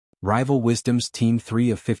Rival Wisdom's Team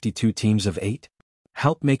 3 of 52 teams of 8?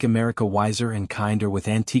 Help make America wiser and kinder with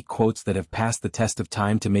antique quotes that have passed the test of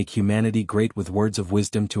time to make humanity great with words of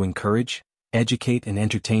wisdom to encourage, educate and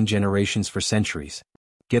entertain generations for centuries.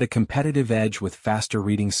 Get a competitive edge with faster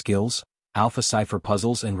reading skills, alpha cipher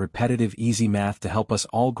puzzles and repetitive easy math to help us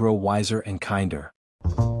all grow wiser and kinder.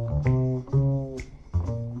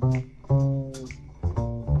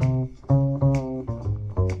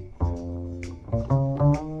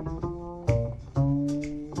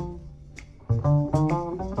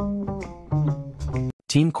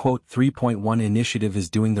 Team Quote 3.1 Initiative is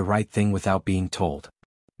doing the right thing without being told.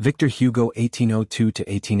 Victor Hugo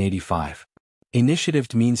 1802–1885.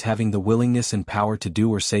 Initiative means having the willingness and power to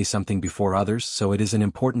do or say something before others, so it is an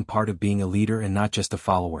important part of being a leader and not just a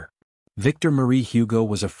follower. Victor Marie Hugo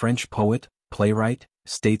was a French poet, playwright,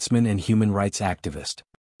 statesman and human rights activist.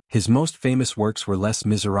 His most famous works were Les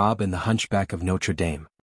Misérables and the Hunchback of Notre Dame.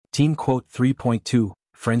 Team Quote 3.2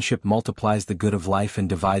 Friendship multiplies the good of life and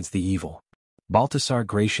divides the evil. Baltasar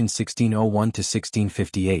Gracian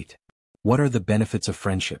 1601–1658. What are the benefits of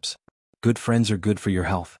friendships? Good friends are good for your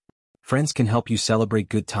health. Friends can help you celebrate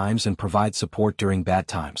good times and provide support during bad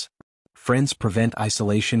times. Friends prevent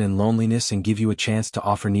isolation and loneliness and give you a chance to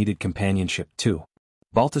offer needed companionship too.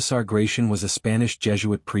 Baltasar Gracian was a Spanish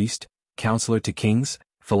Jesuit priest, counselor to kings,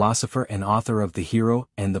 philosopher and author of The Hero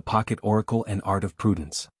and the Pocket Oracle and Art of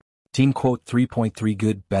Prudence. Team Quote 3.3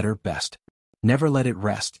 Good, Better, Best. Never let it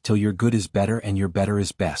rest till your good is better and your better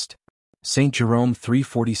is best. St. Jerome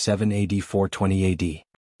 347 AD 420 AD.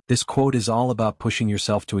 This quote is all about pushing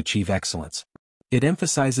yourself to achieve excellence. It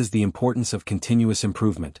emphasizes the importance of continuous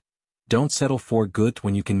improvement. Don't settle for good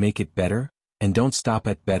when you can make it better, and don't stop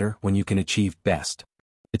at better when you can achieve best.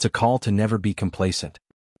 It's a call to never be complacent.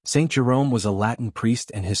 St. Jerome was a Latin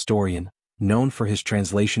priest and historian, known for his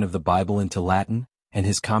translation of the Bible into Latin and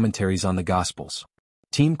his commentaries on the Gospels.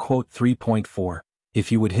 Team Quote 3.4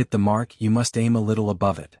 If you would hit the mark, you must aim a little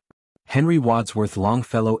above it. Henry Wadsworth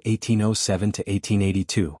Longfellow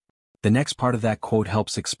 1807–1882. The next part of that quote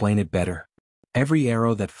helps explain it better. Every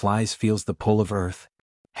arrow that flies feels the pull of earth.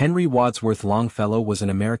 Henry Wadsworth Longfellow was an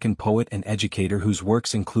American poet and educator whose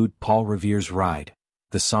works include Paul Revere's Ride,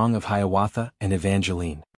 The Song of Hiawatha, and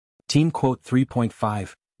Evangeline. Team Quote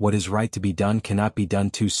 3.5 What is right to be done cannot be done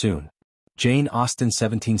too soon. Jane Austen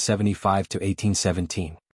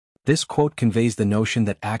 1775–1817. This quote conveys the notion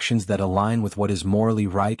that actions that align with what is morally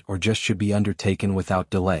right or just should be undertaken without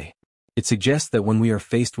delay. It suggests that when we are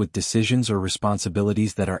faced with decisions or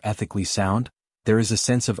responsibilities that are ethically sound, there is a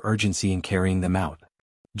sense of urgency in carrying them out.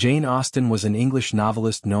 Jane Austen was an English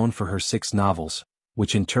novelist known for her 6 novels,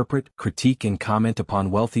 which interpret, critique and comment upon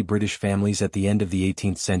wealthy British families at the end of the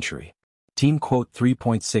 18th century. Team Quote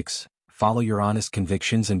 3.6 Follow your honest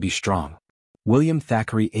convictions and be strong. William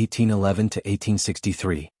Thackeray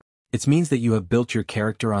 1811–1863. It means that you have built your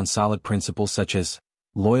character on solid principles such as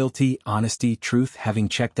loyalty, honesty, truth, having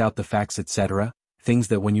checked out the facts, etc., things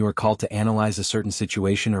that when you are called to analyze a certain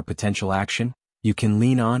situation or potential action, you can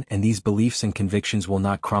lean on and these beliefs and convictions will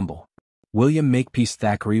not crumble. William Makepeace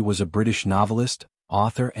Thackeray was a British novelist,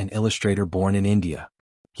 author and illustrator born in India.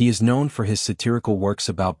 He is known for his satirical works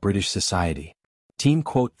about British society. Team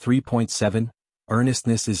Quote 3.7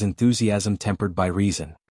 Earnestness is enthusiasm tempered by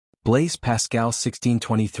reason. Blaise Pascal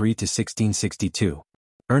 1623–1662.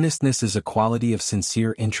 Earnestness is a quality of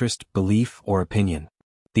sincere interest, belief, or opinion.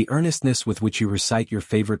 The earnestness with which you recite your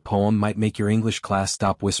favorite poem might make your English class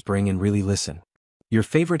stop whispering and really listen. Your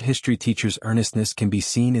favorite history teacher's earnestness can be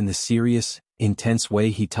seen in the serious, intense way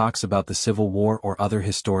he talks about the Civil War or other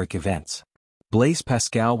historic events. Blaise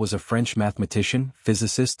Pascal was a French mathematician,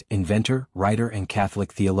 physicist, inventor, writer and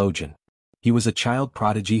Catholic theologian. He was a child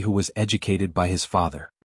prodigy who was educated by his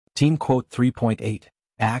father. Team Quote 3.8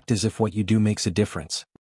 Act as if what you do makes a difference.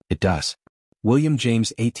 It does. William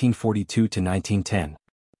James 1842–1910.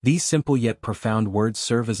 These simple yet profound words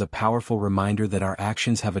serve as a powerful reminder that our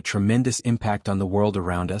actions have a tremendous impact on the world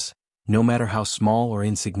around us, no matter how small or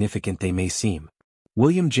insignificant they may seem.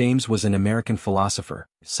 William James was an American philosopher,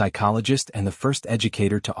 psychologist and the first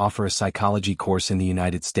educator to offer a psychology course in the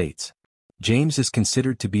United States. James is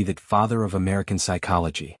considered to be the father of American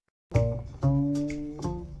psychology.